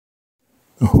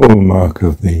A hallmark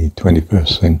of the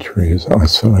 21st century is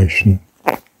isolation.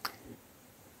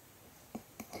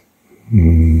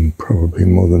 Probably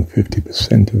more than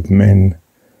 50% of men,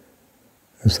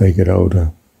 as they get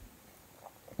older,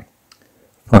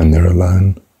 find they're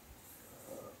alone.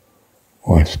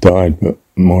 Wife's died, but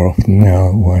more often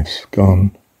now, wife's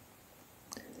gone.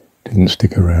 Didn't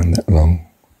stick around that long.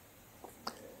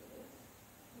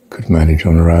 Could manage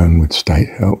on her own with state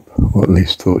help, or at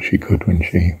least thought she could when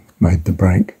she made the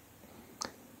break.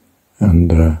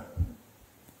 And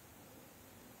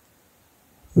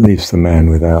leaves the man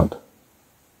without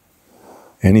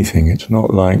anything. It's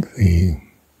not like the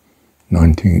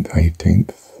 19th,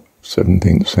 18th,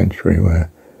 17th century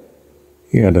where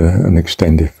you had an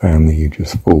extended family you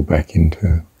just fall back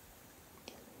into.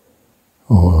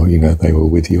 Or, they were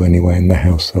with you anyway in the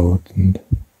household, and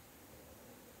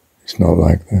it's not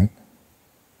like that.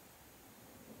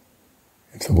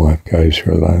 If the wife goes,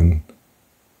 you're alone.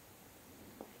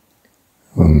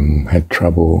 Had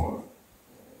trouble.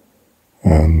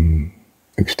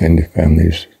 Extended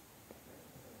families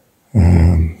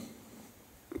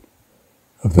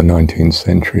of the 19th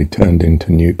century turned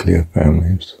into nuclear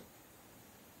families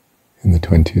in the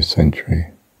 20th century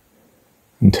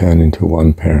and turned into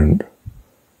one parent,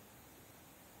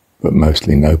 but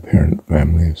mostly no parent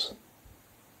families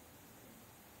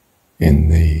in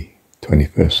the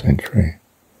 21st century,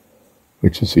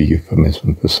 which is a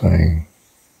euphemism for saying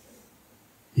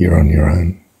you're on your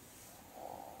own.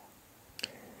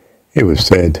 It was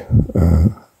said,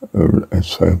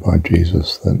 so by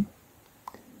Jesus, that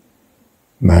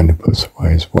man who puts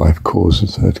away his wife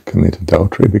causes her to commit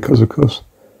adultery, because of course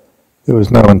there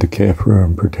was no one to care for her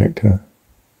and protect her.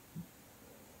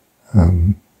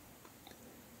 In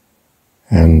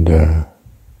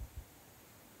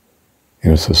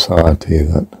a society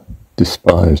that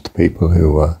despised people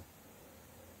who were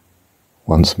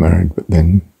once married but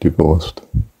then divorced,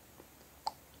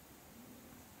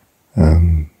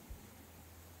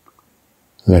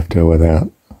 left her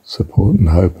without support and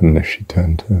hope unless she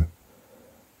turned to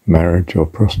marriage or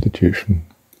prostitution.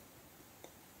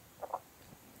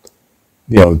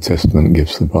 The Old Testament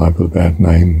gives the Bible a bad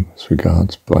name as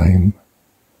regards blame.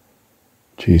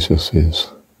 Jesus is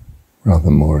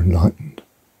rather more enlightened.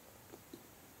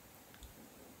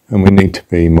 And we need to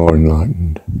be more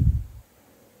enlightened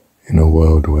in a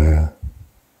world where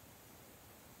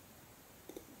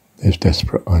there's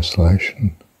desperate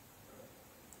isolation,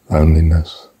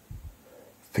 loneliness,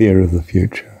 fear of the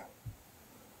future,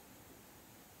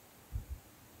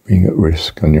 being at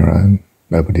risk on your own,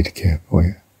 nobody to care for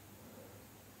you,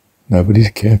 nobody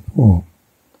to care for.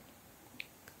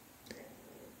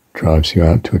 Drives you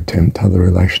out to attempt other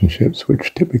relationships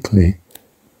which typically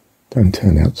don't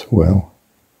turn out so well.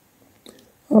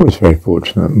 I was very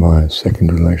fortunate. My second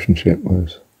relationship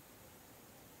was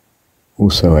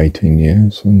also 18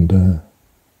 years, and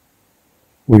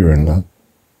we were in love,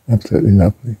 absolutely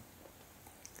lovely.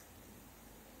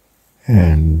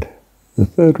 And the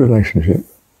third relationship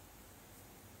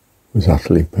was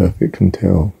utterly perfect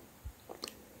until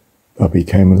Bubby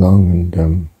came along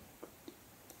and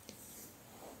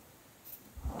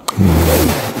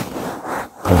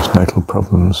postnatal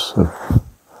problems of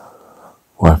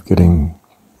wife getting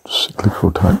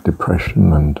cyclical type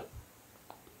depression and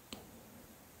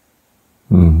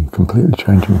completely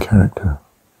changing character.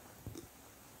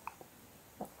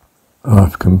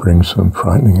 Life can bring some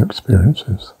frightening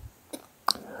experiences.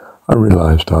 I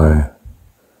realized I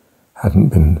hadn't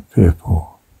been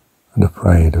fearful and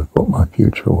afraid of what my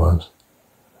future was.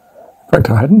 In fact,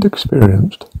 I hadn't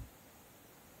experienced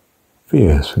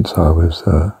fear since I was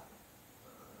a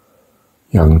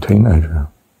young teenager.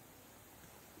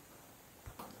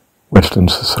 Western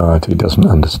society doesn't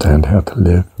understand how to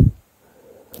live.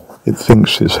 It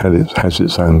thinks it has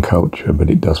its own culture, but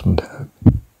it doesn't have.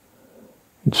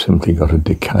 It's simply got a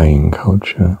decaying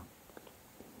culture.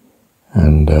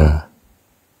 And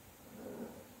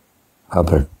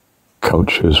other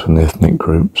cultures and ethnic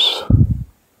groups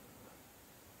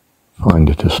find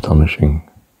it astonishing.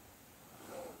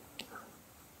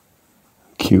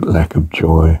 Acute lack of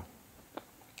joy,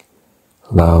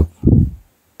 love,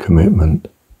 commitment,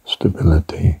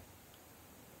 stability,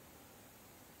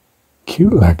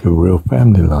 acute lack of real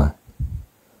family life,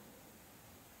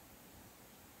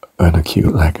 an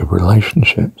acute lack of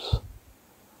relationships,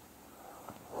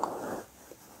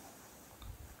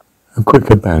 a quick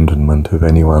abandonment of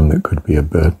anyone that could be a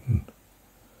burden,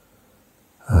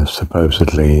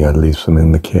 supposedly leaves them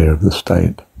in the care of the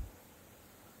state,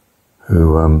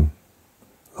 who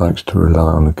likes to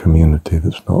rely on a community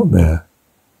that's not there.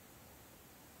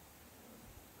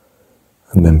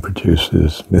 and then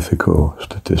produces mythical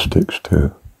statistics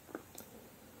to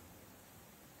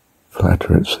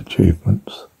flatter its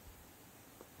achievements.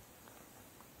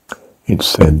 It's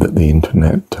said that the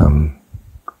internet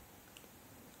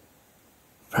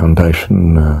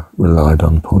foundation relied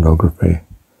on pornography,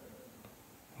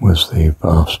 was the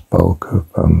vast bulk of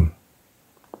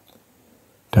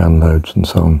downloads and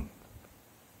so on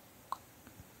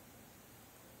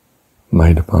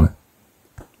made upon it.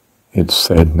 It's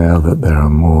said now that there are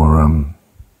more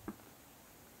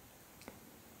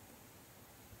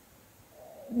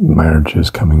marriages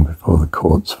coming before the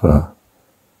courts for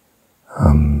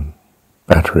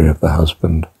battery of the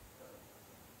husband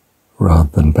rather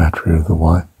than battery of the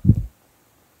wife.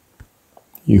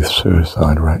 Youth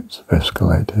suicide rates have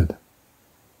escalated.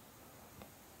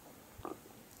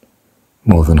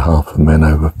 More than half of men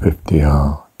over 50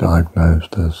 are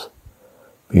diagnosed as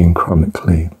being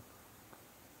chronically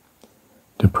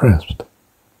depressed.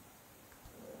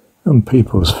 And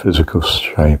people's physical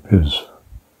shape is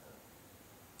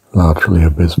largely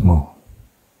abysmal.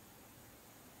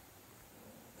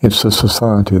 It's a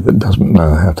society that doesn't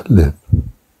know how to live.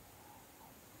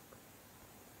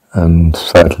 And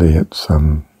sadly its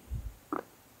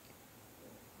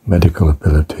medical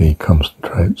ability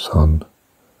concentrates on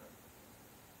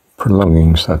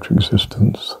prolonging such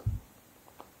existence.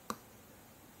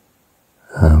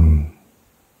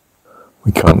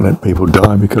 We can't let people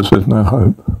die because there's no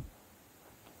hope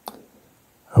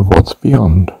of what's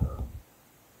beyond.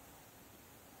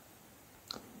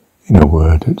 In a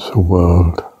word, it's a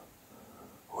world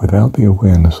without the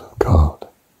awareness of God,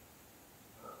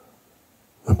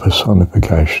 the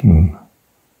personification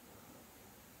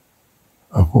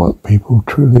of what people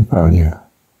truly value.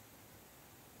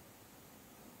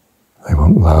 They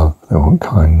want love, they want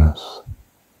kindness,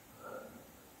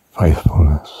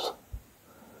 faithfulness,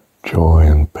 joy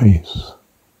and peace.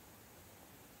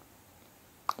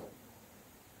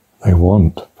 They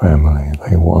want family,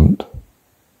 they want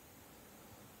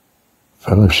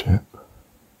fellowship.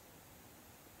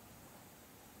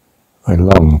 They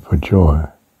long for joy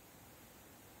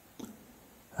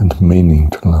and meaning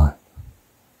to life.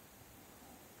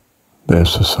 Their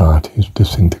society is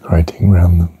disintegrating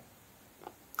around them.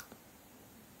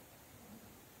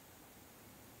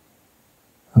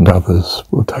 And others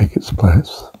will take its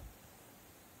place.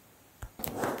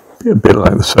 Be a bit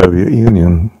like the Soviet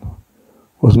Union.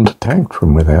 Wasn't attacked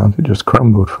from without, it just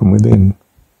crumbled from within.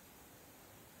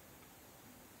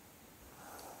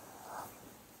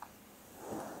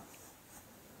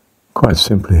 Quite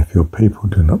simply, if your people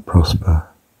do not prosper,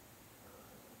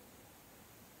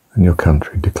 then your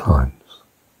country declines.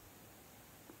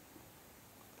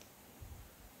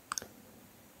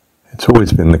 It's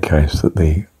always been the case that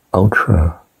the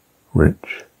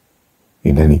ultra-rich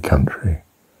in any country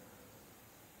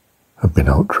have been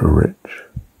ultra-rich.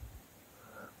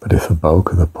 But if the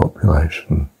bulk of the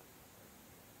population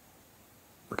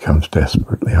becomes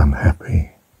desperately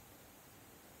unhappy,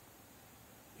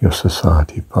 your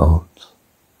society folds.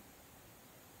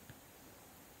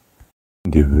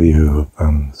 And your view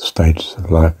of stages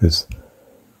of life is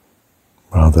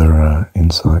rather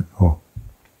insightful.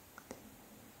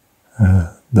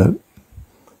 That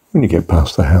when you get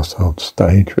past the household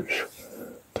stage, which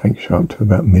takes you up to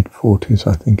about mid-40s,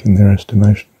 I think, in their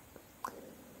estimation,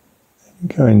 you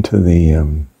go into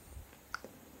the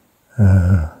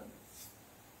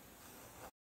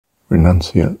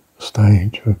renunciate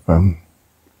stage of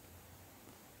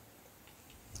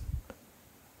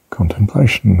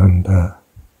contemplation, and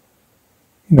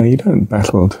you don't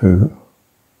battle to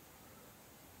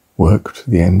work to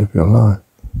the end of your life.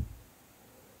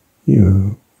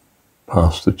 You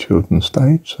pass the children's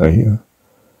stage, so you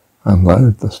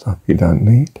unload the stuff you don't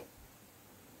need,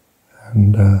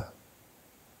 and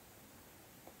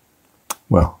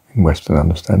well, in Western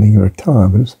understanding, you retire,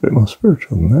 but it's a bit more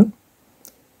spiritual than that.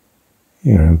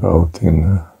 You're involved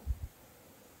in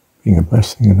being a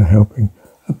blessing and a helping,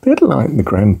 a bit like the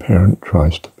grandparent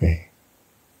tries to be.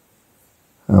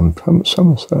 Some are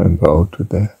so involved with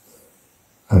their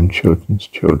own children's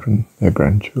children, their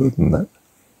grandchildren, that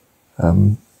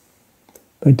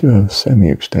they do have a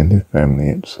semi-extended family.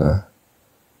 It's not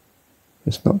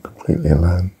completely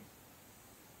alone.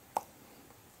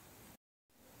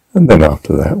 And then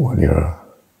after that, well,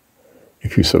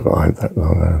 if you survive that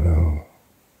long, I don't know,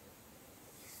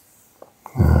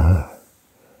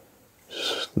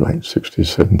 late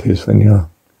 60s, 70s, then you're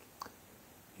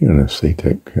an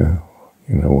ascetic, you're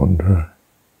a wanderer.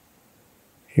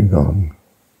 You've gone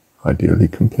ideally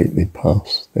completely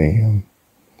past the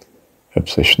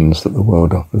obsessions that the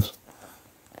world offers.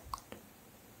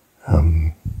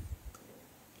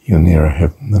 you're nearer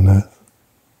heaven than earth.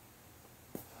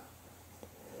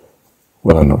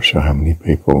 Well, I'm not sure how many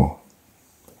people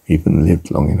even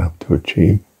lived long enough to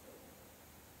achieve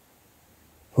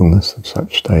fullness of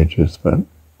such stages, but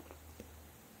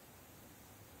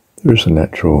there is a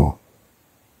natural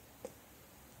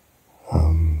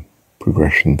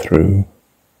progression through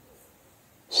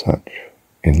such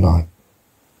in life.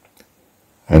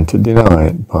 And to deny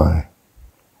it by,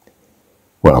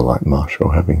 well, like Marshall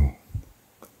having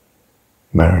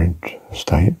marriage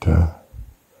state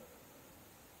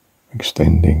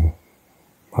extending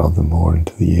rather more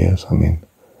into the years. I mean,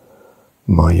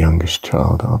 my youngest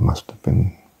child, I must have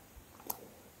been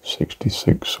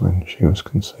 66 when she was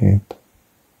conceived.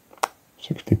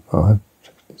 65,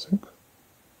 66.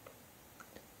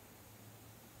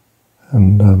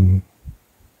 And, of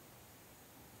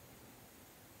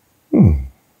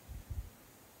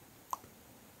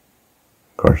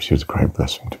course, she was a great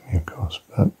blessing to me, of course,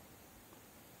 but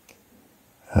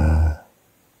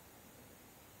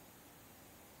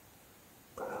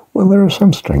well, there are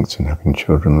some strengths in having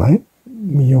children late.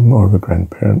 You're more of a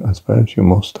grandparent, I suppose. You're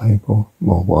more stable,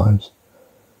 more wise,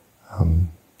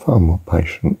 far more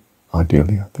patient,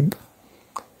 ideally, I think.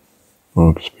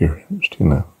 More experienced, you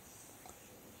know.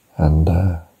 And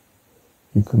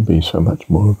you can be so much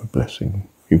more of a blessing.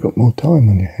 You've got more time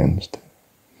on your hands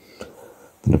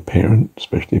than a parent,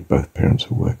 especially if both parents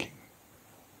are working.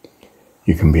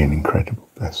 You can be an incredible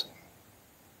blessing.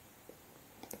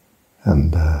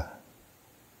 And they'll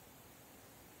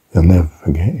never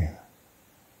forget you.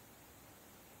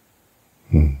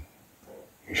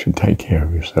 You should take care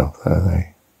of yourself, though.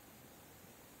 They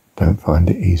don't find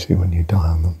it easy when you die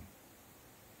on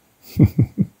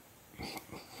them.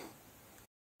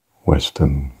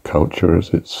 Western culture, as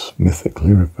it's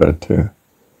mythically referred to,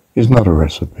 is not a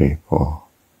recipe for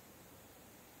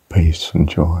peace and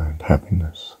joy and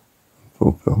happiness and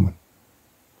fulfillment.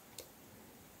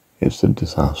 It's a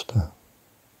disaster.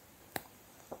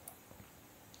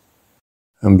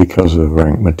 And because of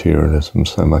rank materialism,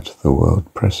 so much of the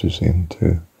world presses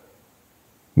into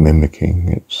mimicking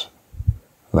its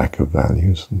lack of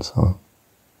values and so on.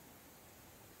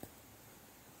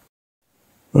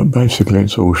 But basically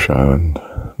it's all show and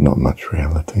not much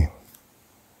reality.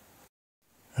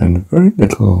 And very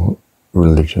little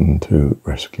religion to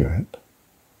rescue it.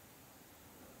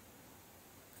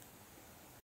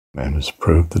 Man has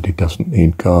proved that he doesn't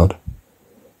need God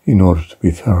in order to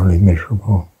be thoroughly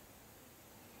miserable.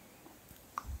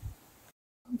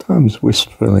 Sometimes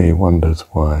wistfully wonders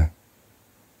why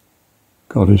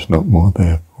God is not more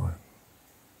there for him.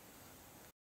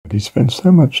 But he spends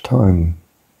so much time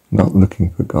not looking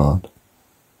for God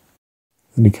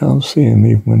that he can't see him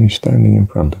even when he's standing in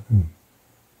front of him.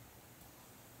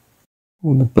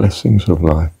 All the blessings of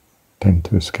life tend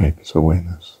to escape his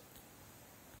awareness.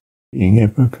 Being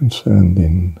ever concerned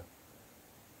in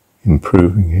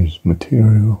improving his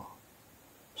material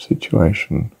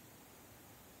situation,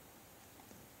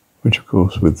 which of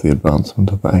course with the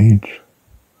advancement of age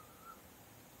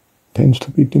tends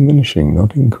to be diminishing,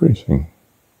 not increasing.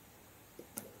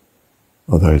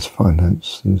 Although his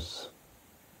finances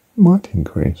might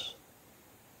increase.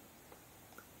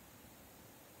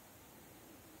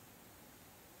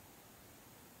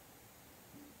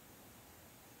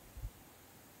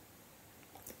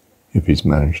 If he's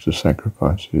managed to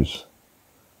sacrifice his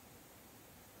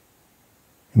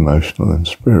emotional and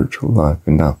spiritual life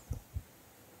enough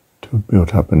to have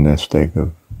built up a nest egg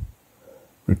of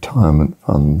retirement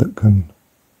fund that can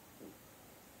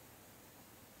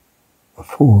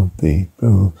afford the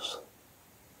bills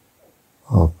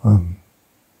of the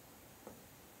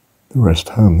rest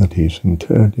home that he's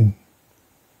interred in.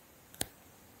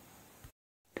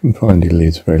 You can find he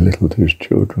leaves very little to his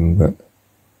children, but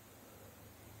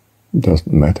it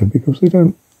doesn't matter because they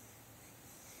don't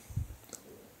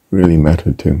really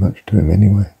matter too much to him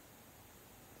anyway.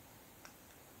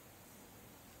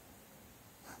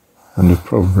 And have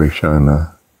probably shown an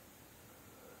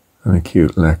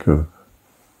acute lack of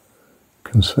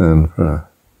concern for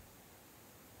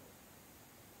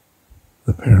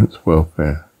the parents'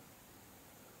 welfare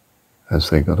as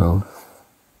they got older.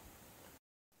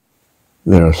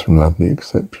 There are some lovely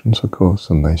exceptions, of course,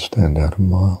 and they stand out a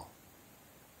mile.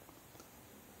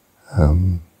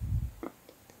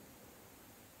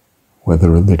 Whether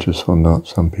religious or not,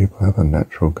 some people have a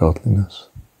natural godliness,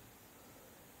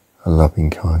 a loving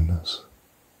kindness.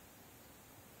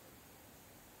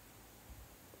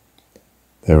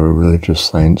 There are religious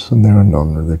saints and there are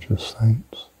non-religious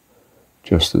saints,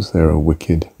 just as there are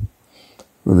wicked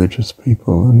religious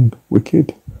people and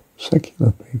wicked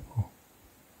secular people.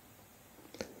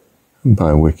 And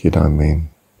by wicked I mean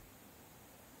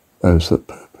those that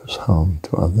purpose harm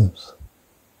to others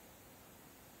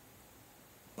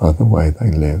by the way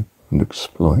they live and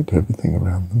exploit everything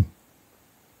around them.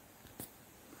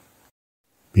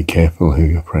 Be careful who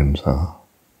your friends are.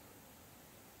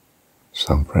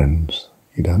 Some friends,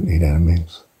 you don't need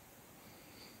enemies.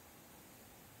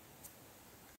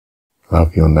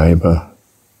 Love your neighbour,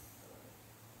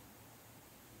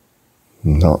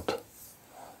 not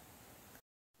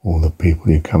all the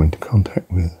people you come into contact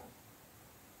with.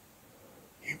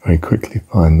 You very quickly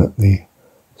find that the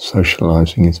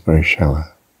socialising is very shallow.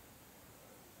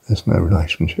 There's no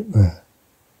relationship there.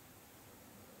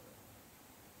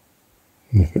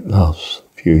 And if it lasts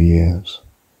a few years,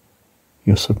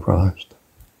 you're surprised.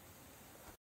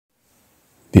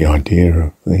 The idea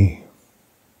of the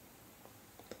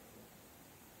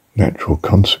natural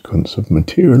consequence of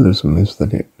materialism is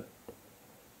that it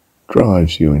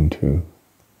drives you into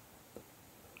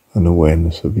an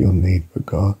awareness of your need for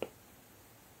God,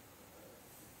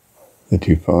 that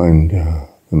you find the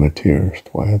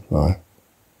materialist way of life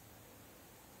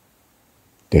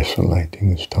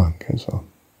desolating as time goes on.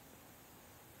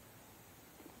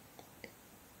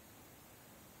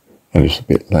 And it's a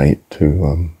bit late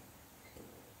to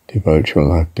devote your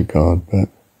life to God, but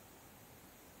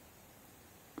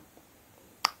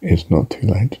it's not too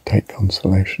late to take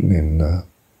consolation in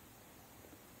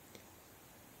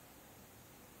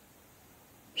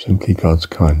simply God's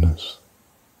kindness,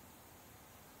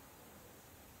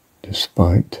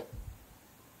 despite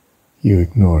you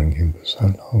ignoring Him for so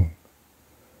long,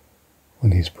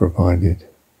 when He's provided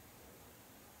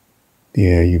the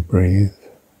air you breathe,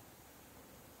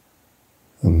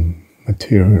 the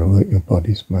material that your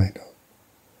body's made of,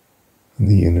 and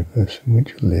the universe in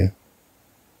which you live,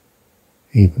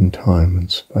 even time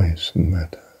and space and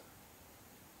matter.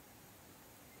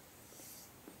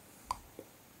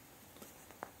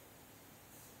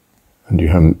 And you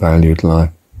haven't valued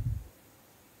life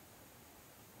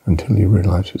until you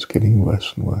realise it's getting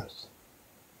worse and worse.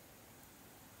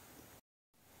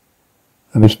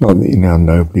 And it's not that you now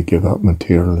nobly give up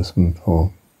materialism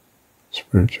for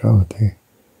spirituality.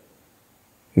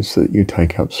 It's that you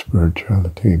take up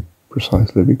spirituality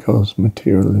precisely because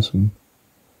materialism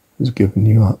has given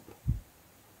you up,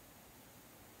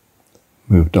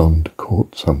 moved on to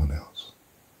court someone else.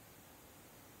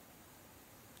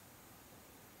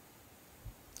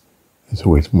 There's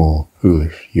always more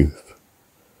foolish youth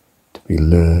to be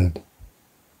lured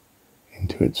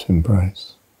into its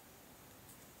embrace.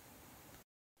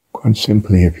 Quite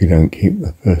simply, if you don't keep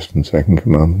the first and second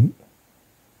commandment,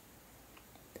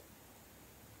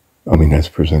 as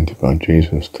presented by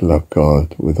Jesus, to love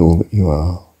God with all that you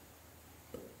are,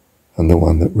 and the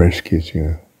one that rescues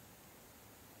you,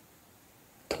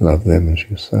 to love them as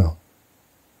yourself.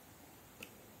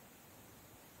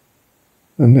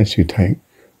 Unless you take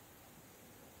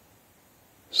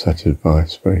such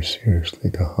advice very seriously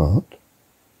to heart,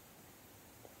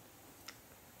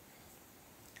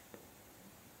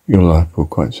 your life will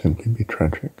quite simply be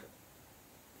tragic,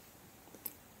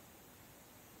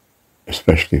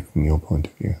 especially from your point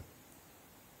of view.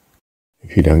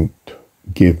 If you don't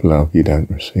give love, you don't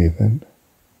receive it.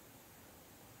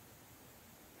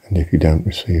 And if you don't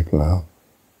receive love,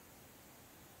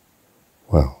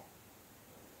 well,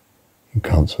 you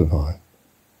can't survive.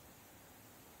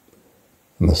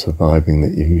 And the surviving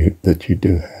that you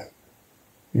do have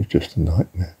is just a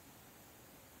nightmare.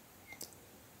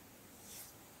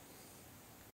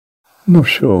 I'm not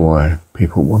sure why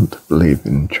people want to believe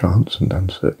in chance and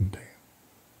uncertainty.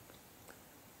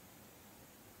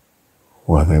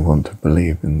 Why they want to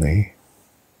believe in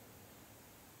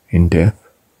death,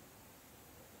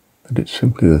 that it's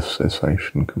simply the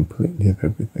cessation completely of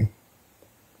everything.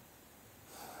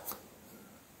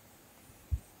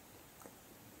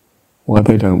 Why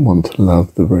they don't want to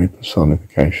love the very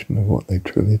personification of what they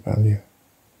truly value.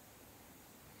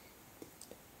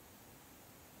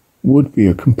 Would be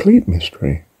a complete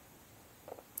mystery,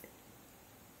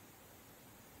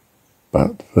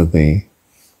 but for the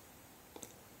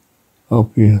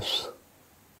obvious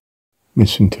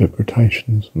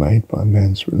misinterpretations made by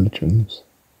man's religions,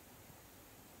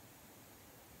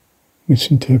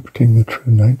 misinterpreting the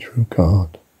true nature of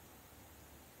God,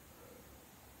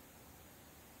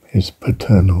 His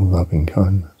paternal loving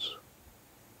kindness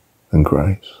and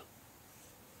grace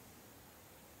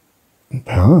and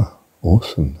power,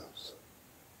 awesomeness.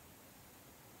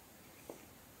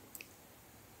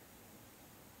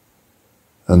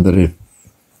 And that if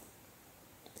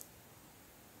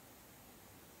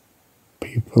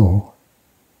people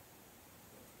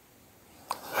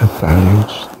have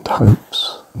values and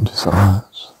hopes and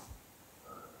desires,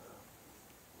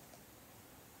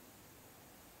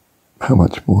 how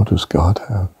much more does God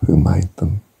have, who made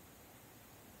them?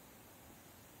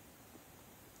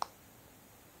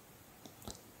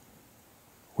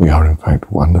 We are in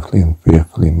fact wonderfully and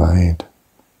fearfully made.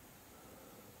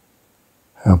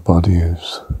 Our body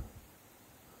is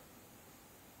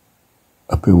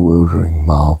a bewildering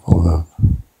marvel of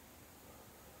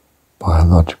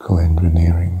biological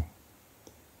engineering.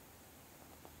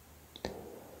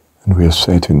 And we are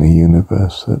set in a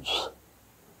universe that's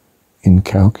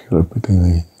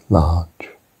incalculably large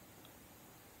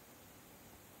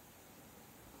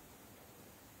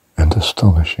and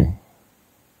astonishing.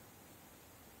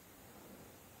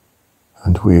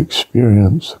 And we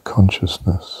experience a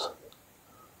consciousness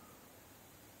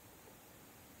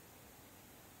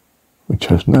which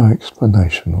has no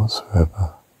explanation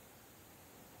whatsoever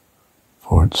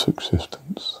for its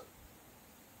existence.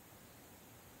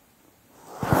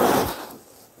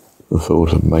 The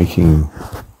thought of making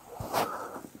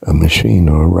a machine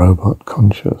or a robot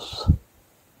conscious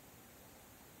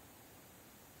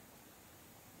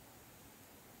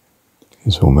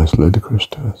is almost ludicrous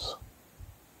to us.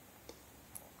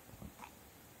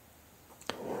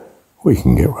 We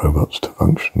can get robots to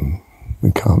function.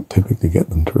 We can't typically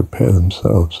get them to repair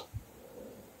themselves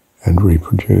and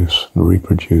reproduce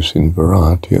in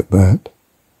variety at that.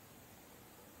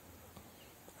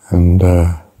 And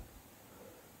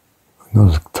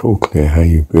not at all clear how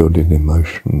you build in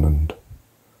emotion and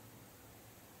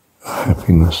a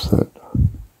happiness that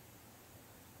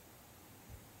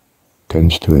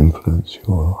tends to influence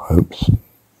your hopes, and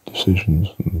decisions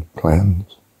and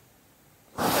plans.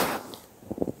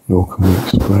 Nor can we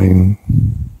explain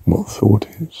what thought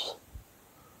is,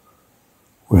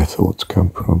 where thoughts come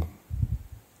from,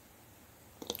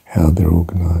 how they're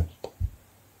organized,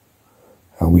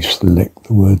 how we select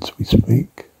the words we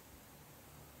speak,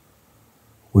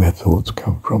 where thoughts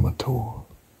come from at all.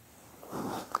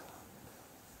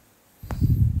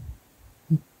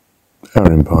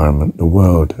 Our environment, the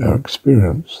world, our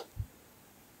experience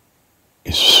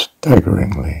is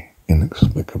staggeringly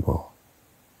inexplicable.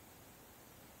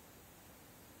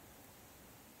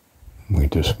 We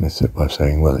dismiss it by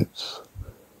saying, well, it's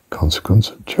a consequence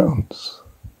of chance.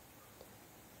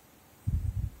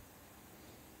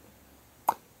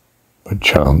 But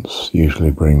chance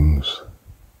usually brings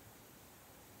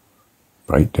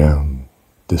breakdown,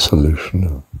 dissolution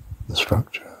of the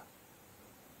structure.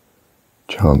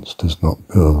 Chance does not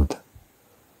build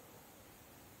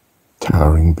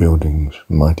towering buildings,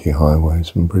 mighty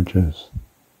highways and bridges.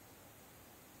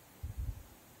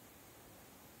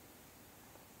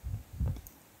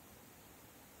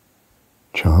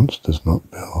 Chance does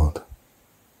not build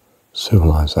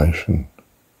civilization.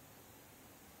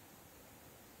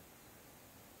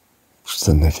 It's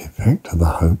the net effect of the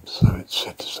hopes of its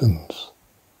citizens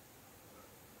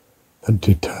that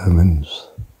determines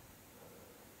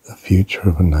the future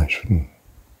of a nation.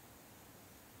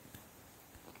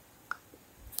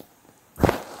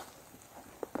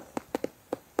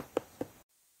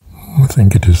 I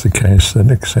think it is the case that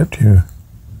except you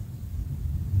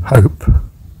hope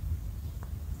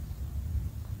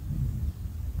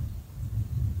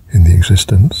in the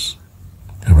existence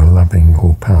of a loving,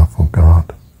 all-powerful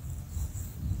God,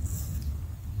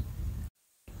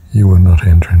 you will not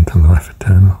enter into life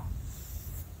eternal.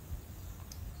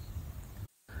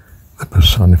 The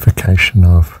personification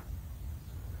of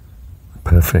a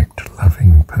perfect,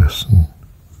 loving person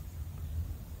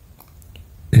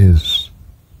is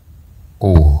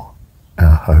all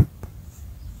our hope.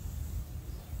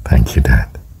 Thank you, Dad.